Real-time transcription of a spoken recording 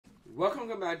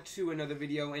Welcome back to another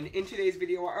video, and in today's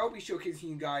video I will be showcasing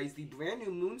you guys the brand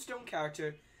new Moonstone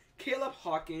character, Kaleb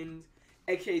Hawkins,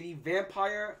 aka the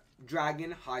Vampire Dragon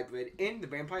Hybrid in the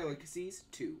Vampire Legacies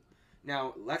 2.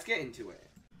 Now, let's get into it.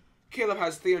 Kaleb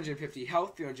has 350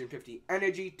 health, 350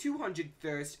 energy, 200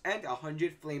 thirst, and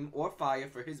 100 flame or fire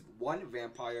for his one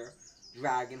Vampire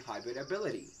Dragon Hybrid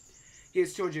ability. He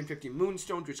has 250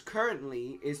 Moonstones, which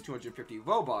currently is 250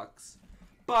 Robux.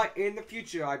 But in the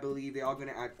future, I believe they are going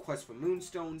to add quests for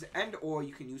Moonstones, and or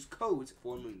you can use codes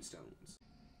for Moonstones.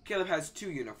 Kaleb has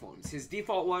two uniforms. His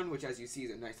default one, which as you see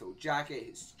is a nice little jacket,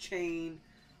 his chain,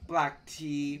 black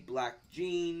tee, black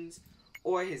jeans,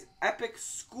 or his epic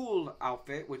school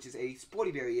outfit, which is a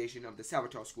sporty variation of the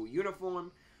Salvatore school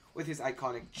uniform, with his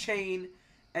iconic chain,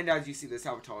 and as you see the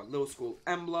Salvatore little school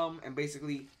emblem, and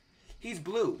basically, he's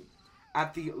blue.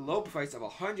 At the low price of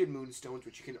 100 Moonstones,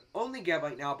 which you can only get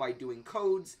right now by doing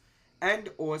codes and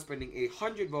or spending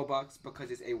 100 Robux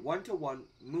because it's a 1-to-1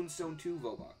 Moonstone 2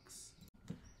 Robux.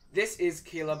 This is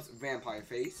Kaleb's vampire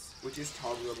face, which is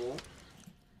toggleable.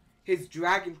 His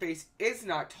dragon face is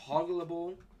not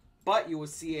toggleable, but you will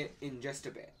see it in just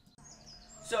a bit.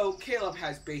 So Kaleb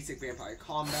has basic vampire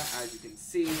combat, as you can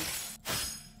see.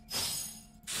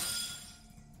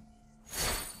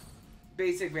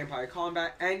 Basic vampire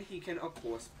combat, and he can of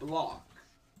course block.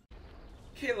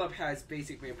 Kaleb has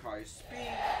basic vampire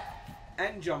speed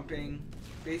and jumping,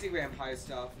 basic vampire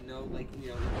stuff,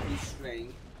 increased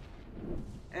strength,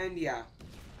 and yeah,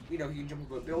 he can jump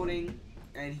over a building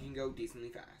and he can go decently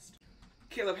fast.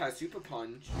 Kaleb has super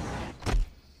punch.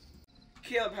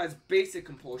 Kaleb has basic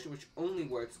compulsion, which only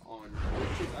works on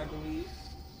witches, I believe.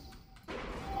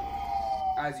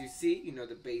 As you see,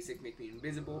 the basic make me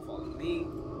invisible, follow me.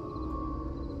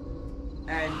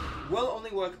 And will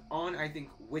only work on, I think,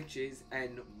 witches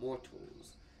and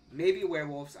mortals. Maybe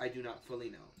werewolves, I do not fully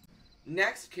know.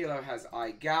 Next, Kaleb has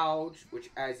Eye Gouge, which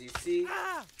as you see,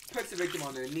 puts the victim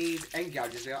on their knees and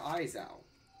gouges their eyes out.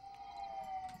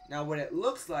 Now what it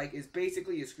looks like is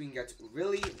basically your screen gets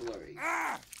really blurry.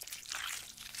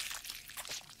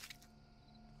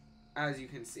 As you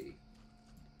can see.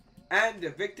 And the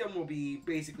victim will be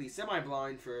basically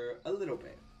semi-blind for a little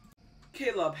bit.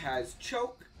 Kaleb has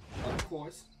Choke, of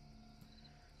course.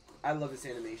 I love this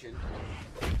animation.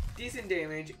 Decent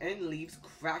damage and leaves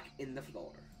crack in the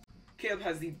floor. Kaleb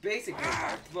has the basic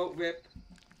vampire throat rip.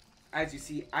 As you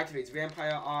see, activates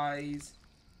vampire eyes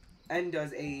and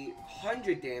does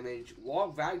 100 damage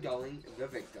while ragdolling the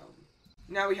victim.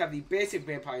 Now we have the basic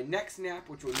vampire neck snap,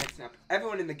 which will neck snap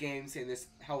everyone in the game, saying this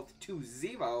health to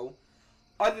 0,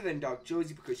 other than Dark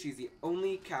Josie, because she's the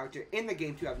only character in the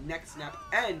game to have neck snap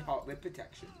and heart rip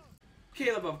protection.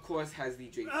 Kaleb, of course, has the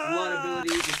Drink Blood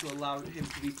ability, which will allow him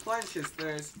to replenish his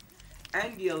thirst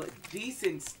and deal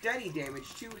decent, steady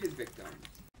damage to his victim.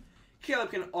 Kaleb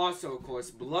can also, of course,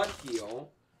 blood heal,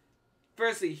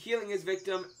 firstly healing his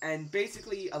victim and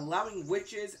basically allowing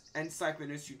witches and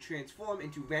cycloners to transform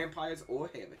into vampires or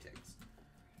heretics,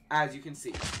 as you can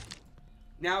see.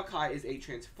 Now Kai is a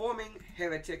transforming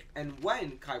heretic, and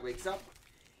when Kai wakes up,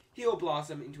 he will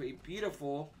blossom into a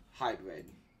beautiful hybrid.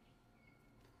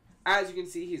 As you can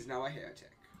see, he's now a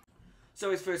heretic. So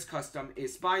his first custom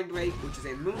is Spine Break, which is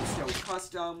a Moonstone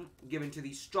custom given to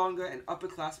the stronger and upper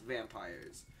class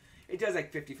vampires. It does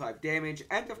like 55 damage,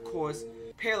 and of course,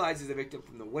 paralyzes the victim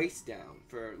from the waist down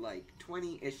for like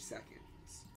 20-ish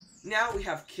seconds. Now we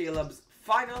have Kaleb's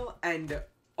final and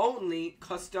only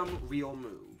custom real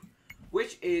move,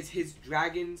 which is his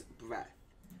Dragon's Breath.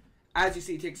 As you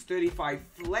see, it takes 35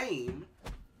 flame,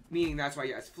 meaning that's why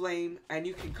he has flame, and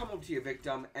you can come up to your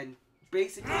victim and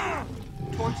basically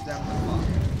torch them with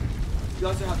fire. You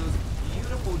also have those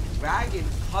beautiful dragon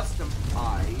custom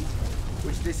eyes,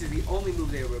 which this is the only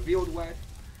move they are revealed with.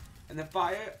 And the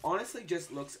fire honestly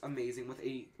just looks amazing with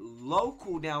a low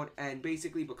cooldown, and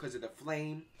basically because of the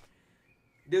flame,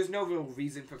 there's no real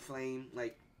reason for flame.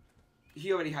 Like,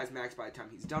 he already has max by the time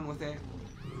he's done with it.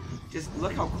 Just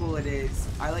look how cool it is.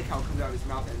 I like how it comes out of his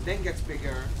mouth and then gets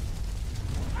bigger.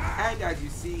 And as you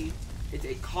see, it's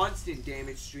a constant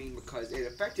damage stream because it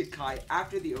affected Kai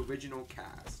after the original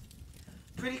cast.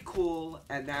 Pretty cool,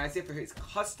 and that is it for his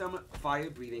custom fire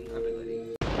breathing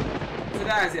ability. So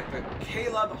that is it for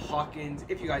Kaleb Hawkins.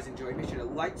 If you guys enjoyed, make sure to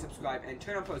like, subscribe, and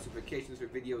turn on post notifications for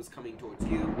videos coming towards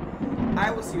you.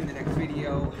 I will see you in the next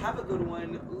video. Have a good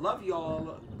one. Love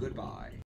y'all. Goodbye.